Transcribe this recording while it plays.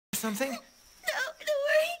Something? No, don't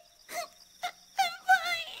worry. I'm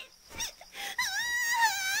fine.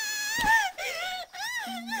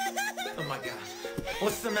 Oh my god.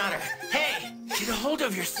 What's the matter? Hey! Get a hold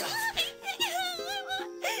of yourself!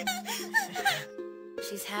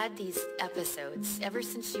 She's had these episodes ever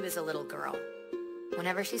since she was a little girl.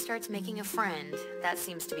 Whenever she starts making a friend, that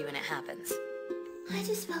seems to be when it happens. I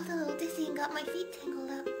just felt a little dizzy and got my feet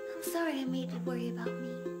tangled up. I'm sorry I made you worry about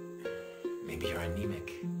me. Maybe you're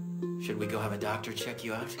anemic. Should we go have a doctor check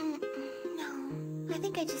you out? No, I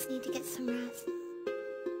think I just need to get some rest.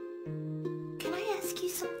 Can I ask you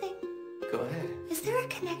something? Go ahead. Is there a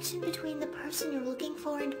connection between the person you're looking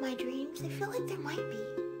for and my dreams? I feel like there might be.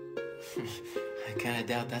 I kinda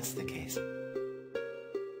doubt that's the case.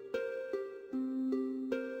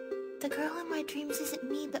 The girl in my dreams isn't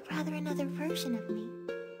me, but rather another version of me.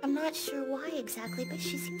 I'm not sure why exactly, but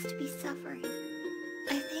she seems to be suffering.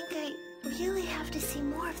 I think I really have to see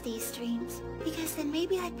more of these dreams, because then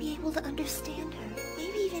maybe I'd be able to understand her,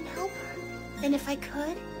 maybe even help her. And if I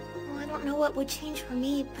could, well, I don't know what would change for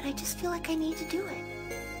me, but I just feel like I need to do it.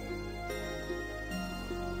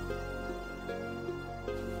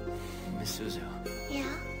 Miss Suzu.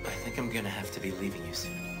 Yeah? I think I'm gonna have to be leaving you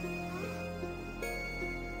soon.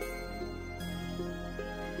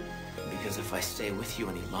 Because if I stay with you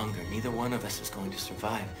any longer, neither one of us is going to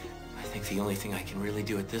survive. I think the only thing I can really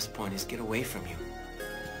do at this point is get away from you.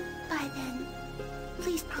 Bye then.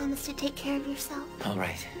 Please promise to take care of yourself. All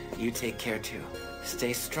right. You take care too.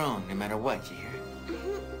 Stay strong no matter what, you hear?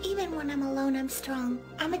 Even when I'm alone, I'm strong.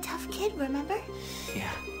 I'm a tough kid, remember?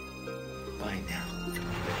 Yeah. Bye now.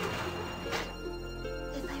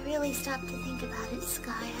 If I really stop to think about it,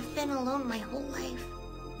 Sky, I've been alone my whole life.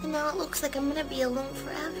 And now it looks like I'm gonna be alone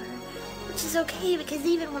forever. Which is okay, because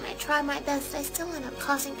even when I try my best, I still end up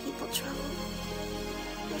causing people trouble.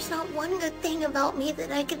 There's not one good thing about me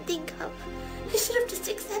that I can think of. I should have just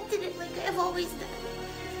accepted it like I've always done.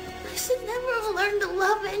 I should never have learned to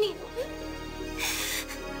love anyone.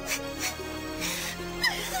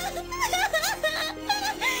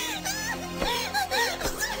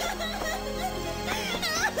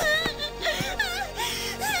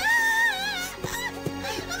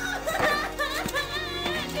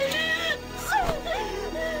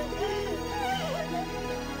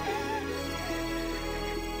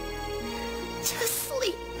 Just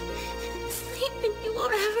sleep. Sleep and you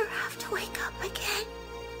won't ever have to wake up again.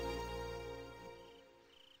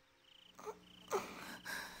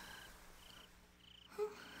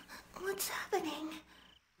 What's happening?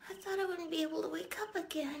 I thought I wouldn't be able to wake up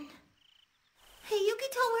again. Hey,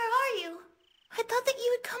 Yukito, where are you? I thought that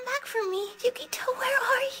you would come back for me. Yukito, where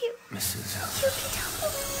are you? Miss Suzu. Yukito.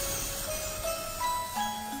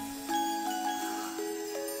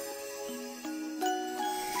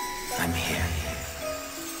 I'm here.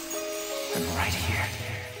 I'm right here.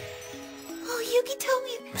 Oh, Yukito,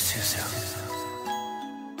 Miss Suzu.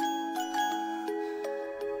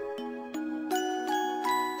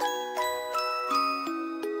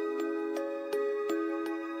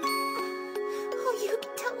 Oh,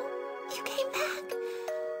 Yukito, you came back.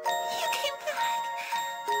 You came back.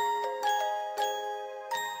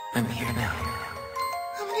 I'm here now.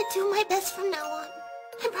 I'm gonna do my best from now on.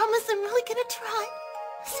 I promise I'm really gonna try.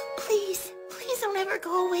 So please, please don't ever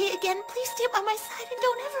go away again. Please stay by my side and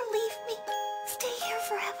don't ever leave me. Stay here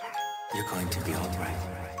forever. You're going to be all right.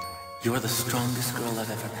 You're the strongest girl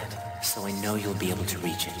I've ever met, so I know you'll be able to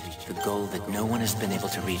reach it. The goal that no one has been able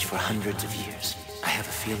to reach for hundreds of years. I have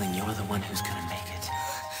a feeling you're the one who's gonna make it.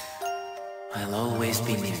 I'll always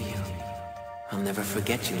be near you. I'll never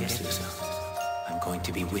forget you, Miss Suzu. I'm going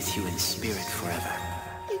to be with you in spirit forever.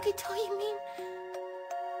 Yukito, you mean...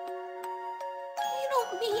 You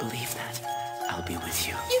don't mean... Believe that. I'll be with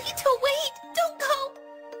you. Yukito, wait! Don't go!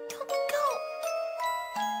 Don't go!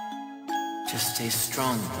 Just stay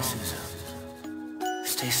strong, Miss Suzu.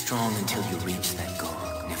 Stay strong until you reach that goal.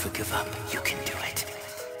 Never give up. You can do it.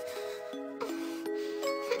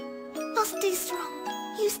 I'll stay strong.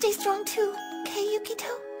 You stay strong too, okay,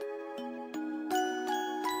 Yukito?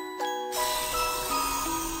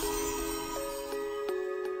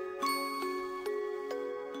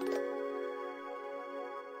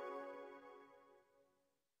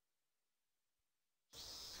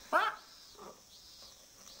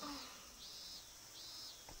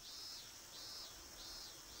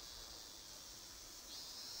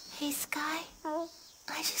 Hey, Sky. I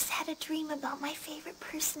just had a dream about my favorite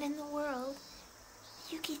person in the world.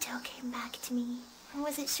 Yukito came back to me. I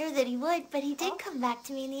wasn't sure that he would, but he did come back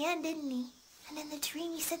to me in the end, didn't he? And in the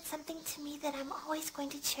dream, he said something to me that I'm always going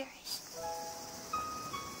to cherish.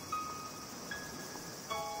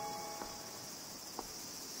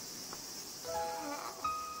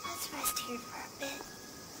 here for a bit.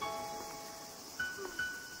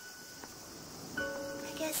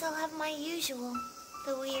 I guess I'll have my usual,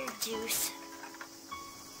 the weird juice.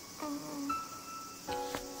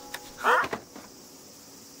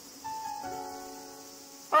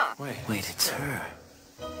 Wait, it's her.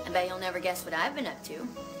 I bet you'll never guess what I've been up to.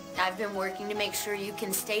 I've been working to make sure you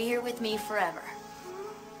can stay here with me forever.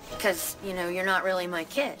 Because, you know, you're not really my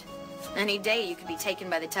kid. Any day you could be taken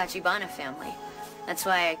by the Tachibana family. That's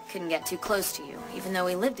why I couldn't get too close to you, even though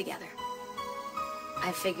we lived together.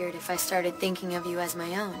 I figured if I started thinking of you as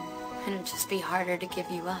my own, it'd just be harder to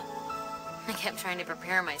give you up. I kept trying to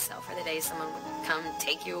prepare myself for the day someone would come and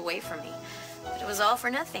take you away from me. But it was all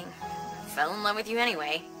for nothing. I fell in love with you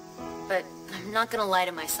anyway. But I'm not gonna lie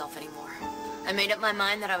to myself anymore. I made up my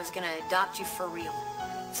mind that I was gonna adopt you for real.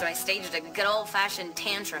 So I staged a good old-fashioned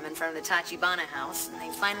tantrum in front of the Tachibana house, and they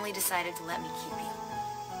finally decided to let me keep you.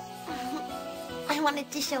 I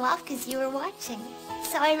wanted to show off because you were watching.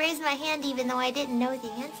 So I raised my hand even though I didn't know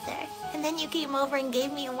the answer. And then you came over and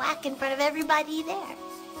gave me a whack in front of everybody there.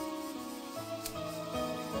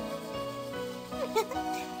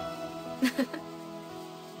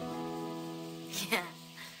 Yeah.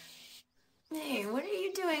 Hey, what are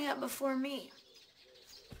you doing up before me?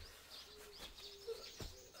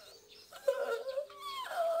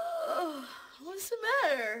 What's the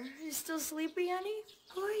matter? You still sleepy, honey?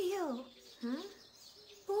 Who are you? Hmm?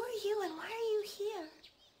 Who are you and why are you here?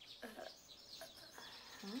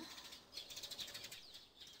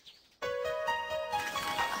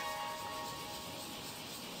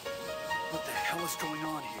 What the hell is going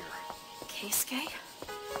on here? Keisuke?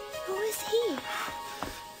 Who is he?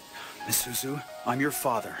 Miss Suzu, I'm your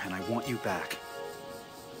father, and I want you back.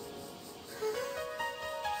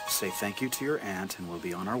 Say thank you to your aunt, and we'll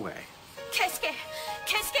be on our way. Keisuke!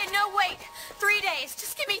 Keisuke, no, wait! 3 days!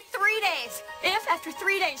 Just give me 3 days! If, after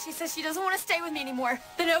 3 days, she says she doesn't want to stay with me anymore,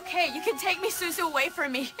 then okay, you can take me Suzu away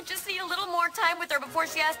from me. I just need a little more time with her before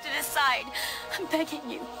she has to decide. I'm begging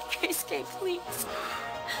you. Keisuke, please.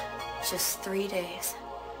 Just 3 days.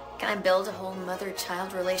 Can I build a whole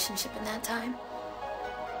mother-child relationship in that time?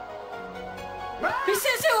 Miss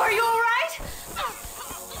Suzu, are you alright?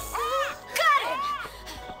 Got it!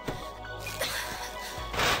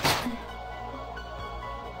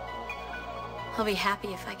 I'll be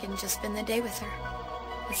happy if I can just spend the day with her.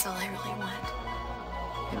 That's all I really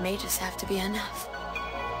want. It may just have to be enough.